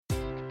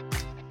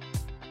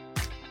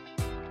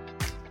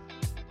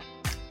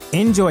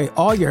Enjoy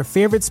all your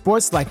favorite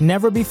sports like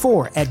never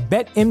before at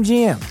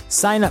BetMGM.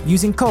 Sign up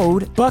using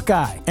code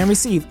Buckeye and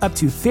receive up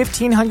to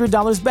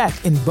 $1,500 back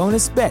in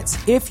bonus bets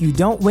if you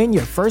don't win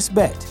your first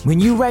bet. When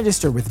you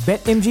register with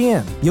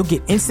BetMGM, you'll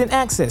get instant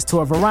access to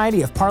a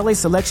variety of parlay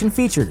selection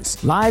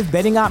features, live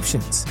betting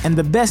options, and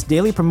the best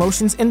daily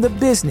promotions in the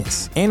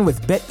business. And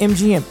with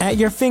BetMGM at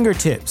your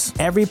fingertips,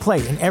 every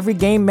play and every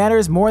game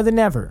matters more than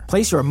ever.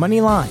 Place your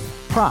money line,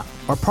 prop,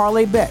 or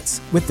parlay bets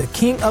with the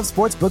king of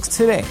sportsbooks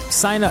today.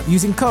 Sign up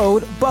using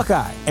code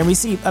Buckeye and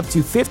receive up to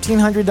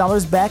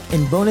 $1,500 back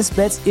in bonus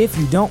bets if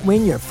you don't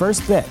win your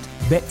first bet.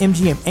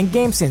 BetMGM and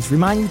GameSense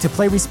remind you to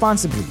play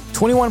responsibly.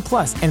 21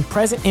 plus and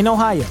present in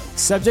Ohio,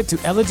 subject to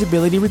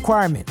eligibility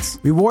requirements.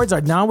 Rewards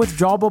are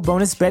non-withdrawable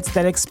bonus bets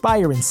that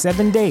expire in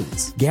 7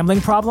 days. Gambling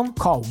problem?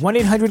 Call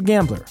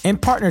 1-800-GAMBLER. In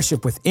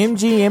partnership with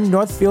MGM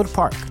Northfield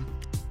Park.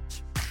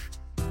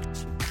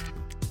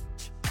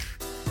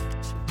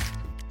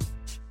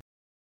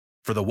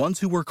 For the ones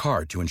who work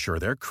hard to ensure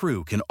their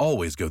crew can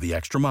always go the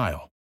extra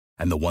mile,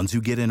 and the ones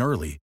who get in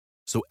early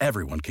so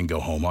everyone can go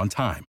home on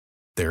time,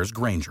 there's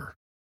Grainger,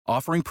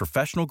 offering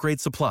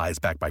professional-grade supplies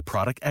backed by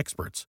product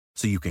experts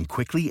so you can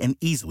quickly and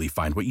easily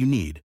find what you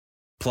need.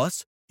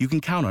 Plus, you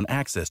can count on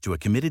access to a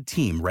committed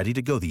team ready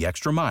to go the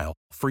extra mile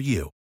for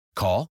you.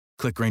 Call,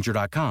 click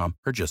Grainger.com,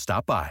 or just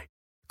stop by.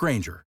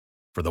 Grainger,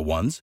 for the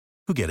ones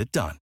who get it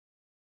done.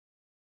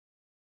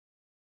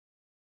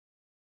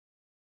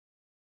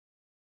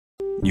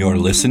 You're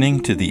listening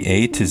to the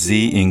A to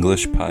Z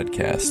English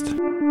Podcast.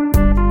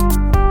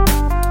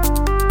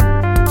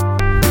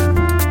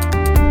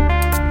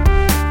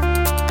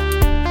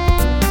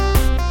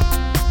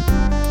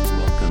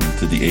 Welcome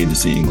to the A to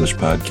Z English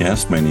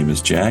Podcast. My name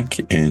is Jack,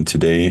 and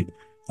today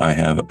I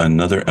have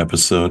another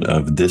episode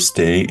of This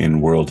Day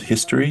in World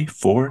History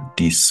for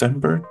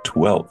December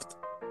 12th.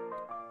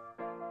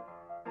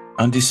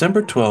 On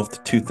December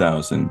 12th,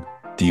 2000,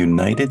 the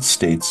United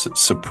States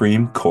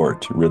Supreme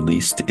Court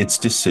released its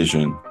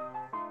decision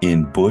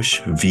in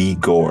Bush v.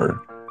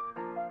 Gore,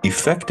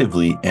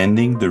 effectively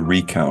ending the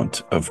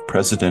recount of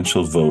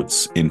presidential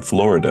votes in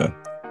Florida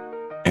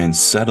and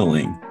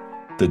settling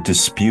the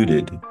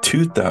disputed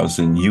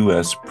 2000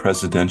 U.S.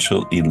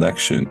 presidential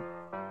election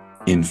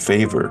in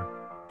favor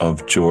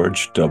of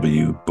George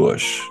W.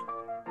 Bush.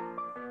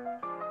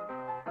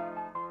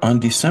 On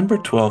December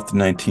 12,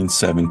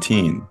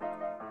 1917,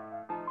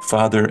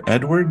 Father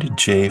Edward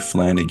J.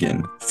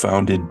 Flanagan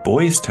founded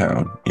Boys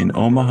Town in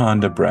Omaha,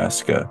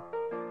 Nebraska,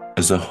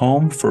 as a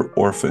home for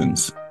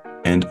orphans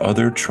and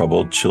other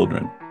troubled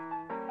children.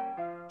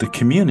 The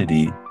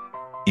community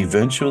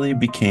eventually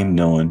became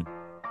known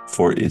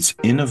for its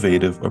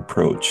innovative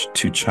approach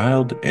to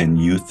child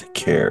and youth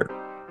care.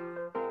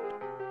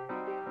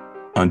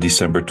 On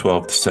December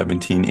 12,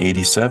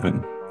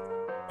 1787,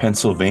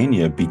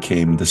 Pennsylvania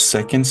became the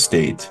second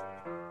state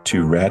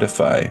to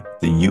ratify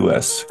the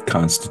U.S.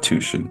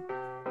 Constitution.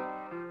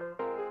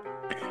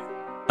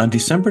 On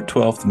December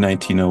 12,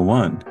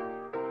 1901,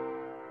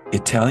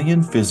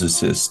 Italian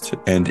physicist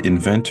and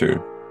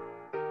inventor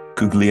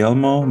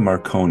Guglielmo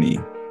Marconi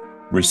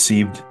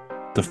received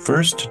the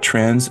first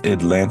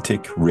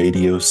transatlantic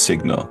radio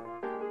signal,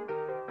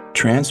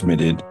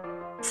 transmitted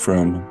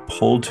from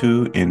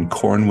Poldhu in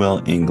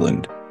Cornwall,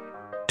 England,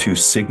 to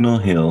Signal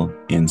Hill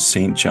in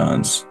St.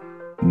 John's,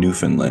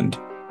 Newfoundland.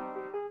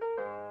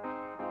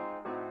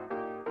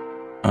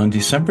 On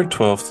December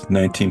 12,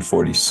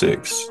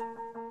 1946,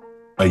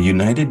 a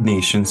United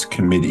Nations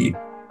committee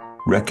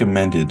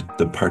recommended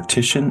the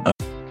partition of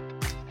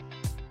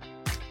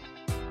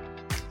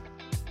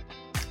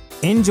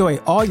Enjoy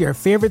all your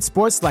favorite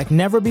sports like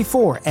never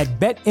before at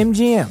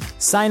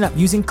BetMGM. Sign up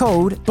using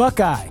code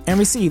Buckeye and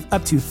receive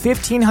up to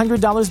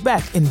 $1,500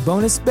 back in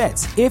bonus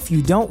bets if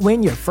you don't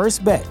win your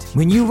first bet.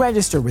 When you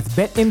register with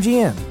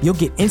BetMGM, you'll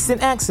get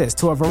instant access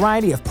to a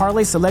variety of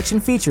parlay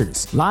selection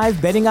features,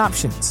 live betting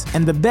options,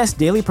 and the best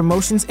daily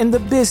promotions in the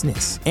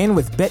business. And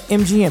with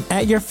BetMGM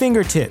at your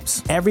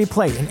fingertips, every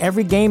play and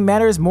every game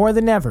matters more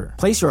than ever.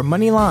 Place your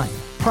money line,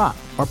 prop,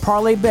 or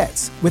parlay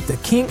bets with the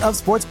king of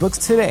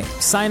sportsbooks today.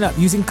 Sign up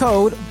using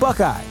code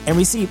Buckeye and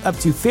receive up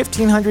to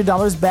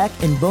 $1,500 back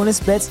in bonus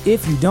bets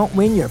if you don't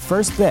win your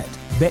first bet.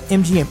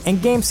 BetMGM and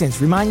GameSense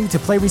remind you to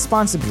play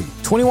responsibly.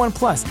 21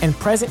 plus and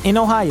present in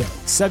Ohio,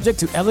 subject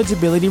to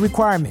eligibility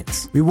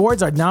requirements.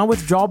 Rewards are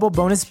non-withdrawable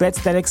bonus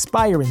bets that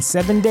expire in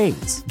 7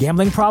 days.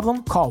 Gambling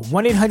problem? Call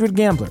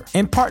 1-800-GAMBLER.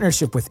 In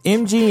partnership with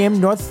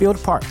MGM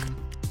Northfield Park.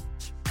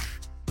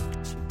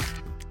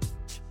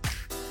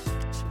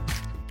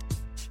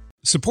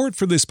 Support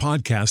for this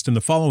podcast and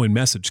the following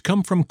message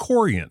come from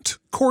Corient.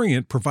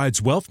 Corient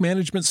provides wealth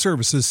management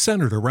services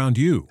centered around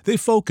you. They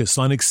focus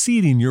on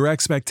exceeding your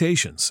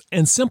expectations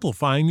and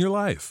simplifying your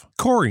life.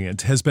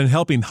 Corient has been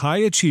helping high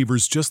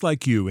achievers just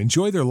like you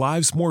enjoy their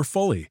lives more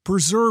fully,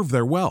 preserve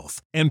their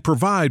wealth, and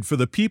provide for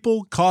the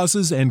people,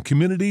 causes, and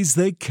communities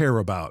they care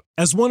about.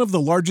 As one of the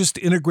largest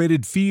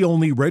integrated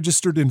fee-only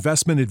registered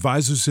investment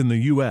advisors in the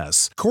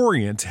U.S.,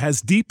 Corient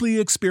has deeply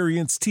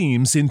experienced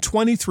teams in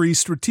 23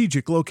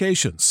 strategic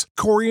locations.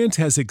 Corient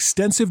has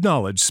extensive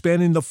knowledge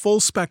spanning the full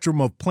spectrum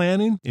of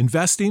planning,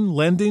 investing,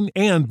 lending,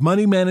 and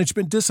money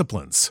management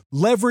disciplines.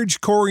 Leverage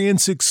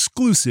Corient's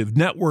exclusive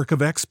network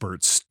of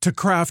experts to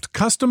craft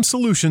custom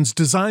solutions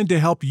designed to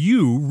help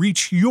you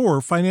reach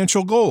your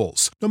financial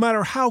goals, no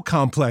matter how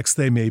complex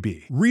they may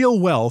be. Real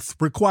wealth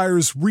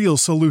requires real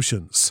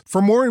solutions.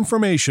 For more information,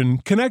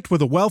 connect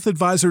with a wealth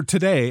advisor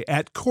today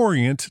at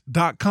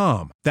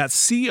Corient.com.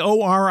 That's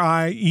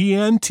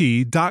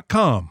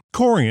Corient.com.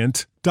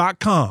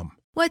 Corient.com.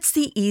 What's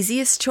the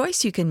easiest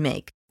choice you can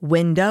make?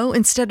 Window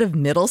instead of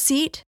middle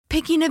seat?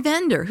 Picking a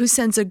vendor who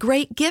sends a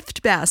great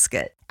gift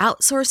basket?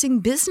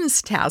 Outsourcing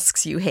business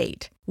tasks you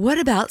hate? What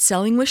about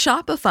selling with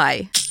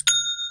Shopify?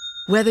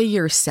 Whether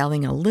you're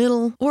selling a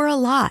little or a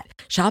lot,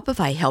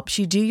 Shopify helps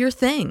you do your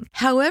thing,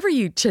 however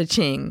you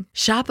cha-ching.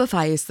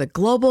 Shopify is the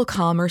global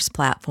commerce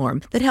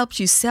platform that helps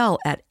you sell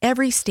at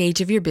every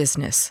stage of your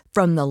business.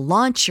 From the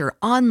launch your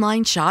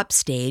online shop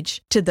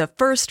stage to the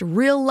first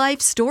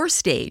real-life store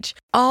stage,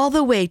 all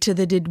the way to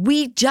the did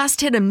we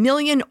just hit 1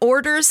 million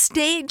orders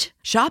stage.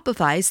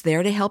 Shopify's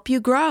there to help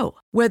you grow.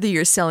 Whether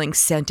you're selling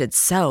scented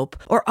soap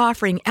or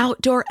offering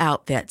outdoor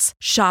outfits,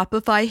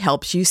 Shopify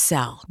helps you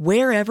sell.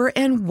 Wherever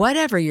and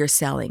whatever you're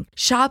selling,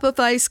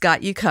 Shopify's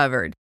got you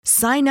covered.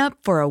 Sign up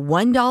for a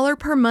 $1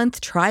 per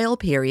month trial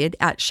period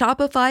at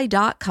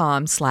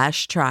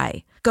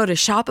shopify.com/try. Go to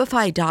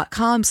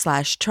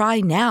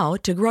shopify.com/try now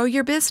to grow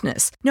your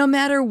business, no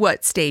matter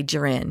what stage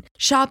you're in.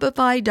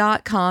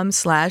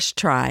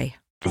 Shopify.com/try.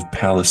 Of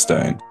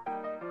Palestine,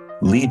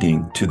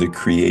 leading to the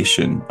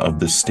creation of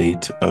the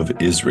State of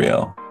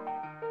Israel.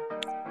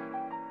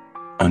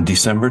 On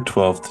December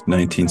 12,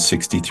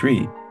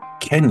 1963,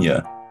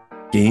 Kenya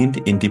gained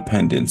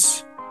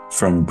independence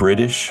from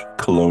British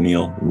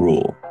colonial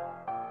rule.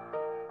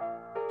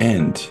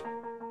 And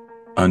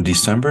on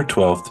December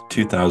 12,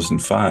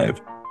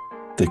 2005,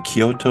 the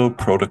Kyoto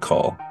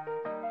Protocol,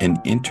 an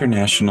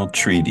international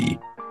treaty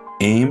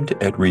aimed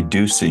at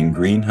reducing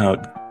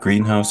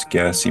greenhouse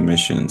gas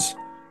emissions,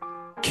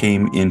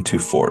 came into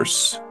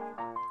force.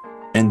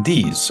 And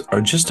these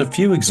are just a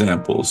few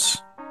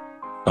examples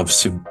of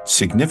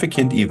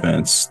significant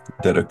events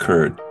that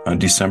occurred on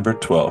December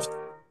 12th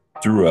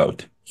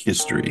throughout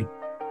history.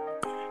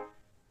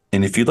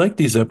 And if you like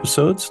these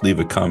episodes, leave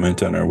a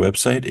comment on our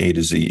website,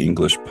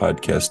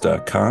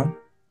 A2ZEnglishPodcast.com.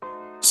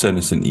 Send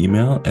us an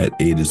email at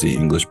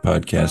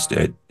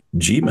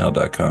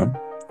ATOZEnglishPodcast@gmail.com.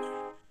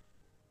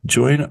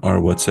 Join our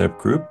WhatsApp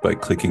group by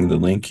clicking the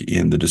link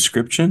in the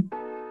description,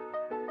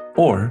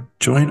 or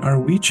join our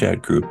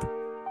WeChat group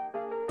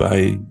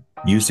by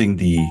using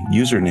the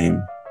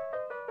username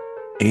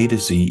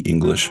A2Z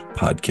English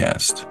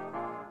Podcast.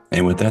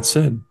 And with that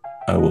said,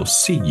 I will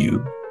see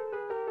you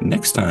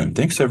next time.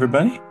 Thanks,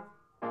 everybody.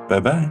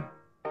 Bye-bye.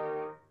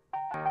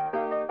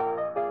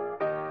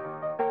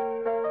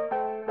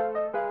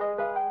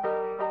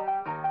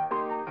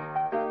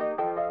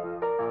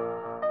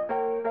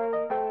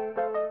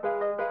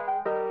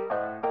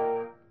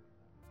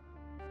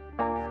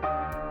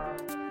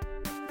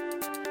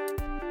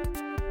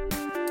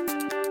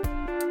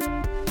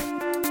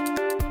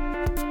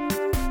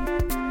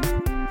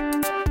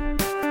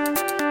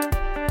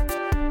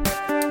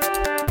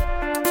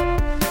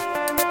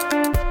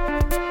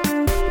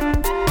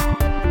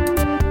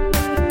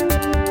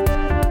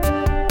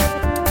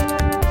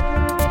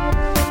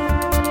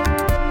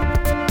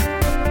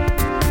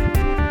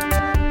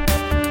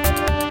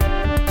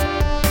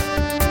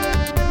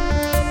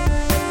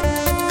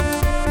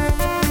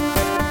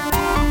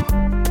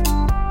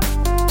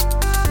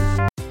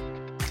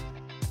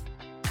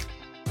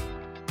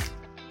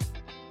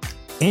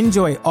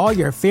 Enjoy all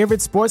your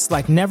favorite sports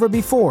like never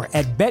before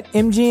at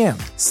BetMGM.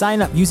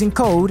 Sign up using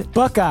code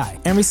Buckeye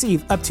and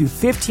receive up to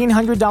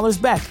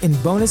 $1,500 back in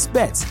bonus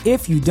bets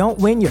if you don't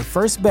win your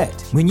first bet.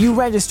 When you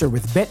register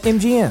with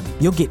BetMGM,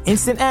 you'll get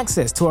instant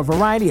access to a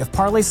variety of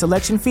parlay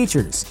selection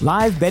features,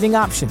 live betting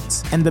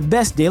options, and the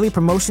best daily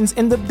promotions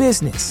in the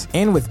business.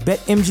 And with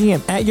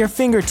BetMGM at your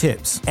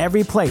fingertips,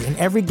 every play and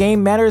every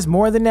game matters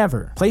more than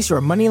ever. Place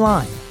your money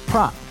line,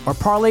 prop, or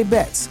parlay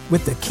bets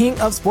with the king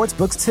of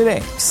sportsbooks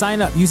today.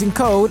 Sign up using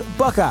code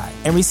Buckeye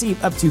and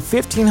receive up to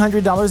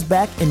 $1,500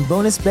 back in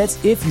bonus bets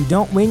if you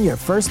don't win your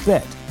first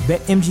bet.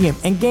 BetMGM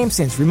and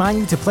GameSense remind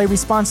you to play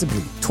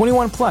responsibly.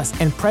 21 plus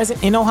and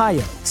present in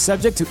Ohio,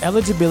 subject to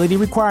eligibility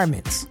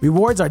requirements.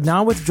 Rewards are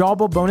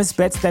non-withdrawable bonus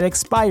bets that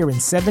expire in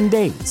 7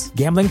 days.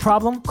 Gambling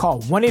problem?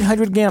 Call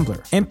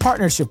 1-800-GAMBLER. In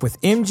partnership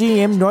with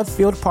MGM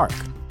Northfield Park.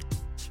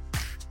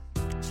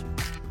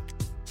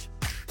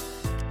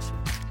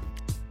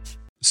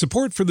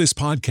 Support for this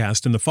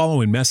podcast and the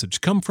following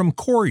message come from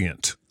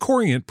Corient.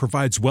 Corient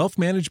provides wealth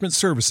management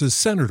services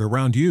centered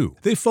around you.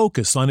 They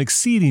focus on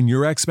exceeding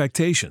your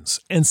expectations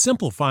and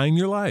simplifying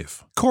your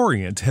life.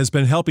 Corient has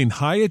been helping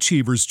high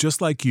achievers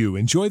just like you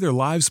enjoy their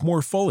lives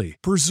more fully,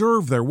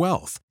 preserve their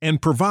wealth,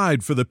 and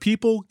provide for the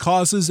people,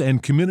 causes,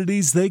 and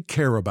communities they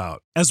care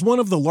about. As one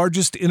of the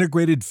largest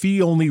integrated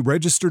fee-only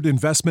registered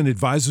investment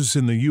advisors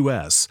in the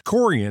U.S.,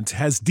 Corient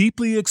has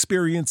deeply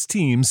experienced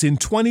teams in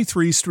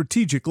 23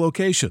 strategic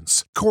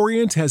locations.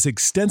 Corient has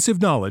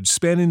extensive knowledge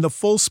spanning the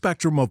full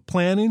spectrum of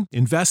planning,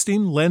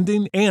 investing,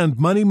 lending, and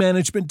money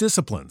management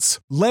disciplines.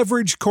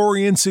 Leverage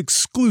Corient's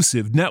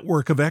exclusive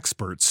network of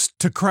experts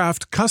to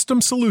craft custom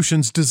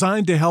solutions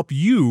designed to help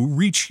you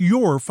reach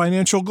your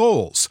financial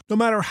goals, no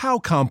matter how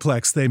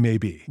complex they may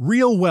be.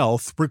 Real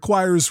wealth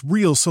requires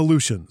real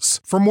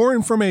solutions. For more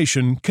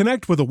information,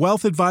 connect with a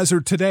wealth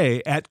advisor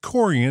today at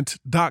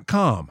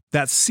Corient.com.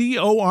 That's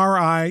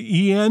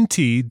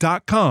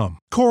Corient.com.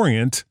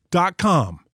 Corient.com.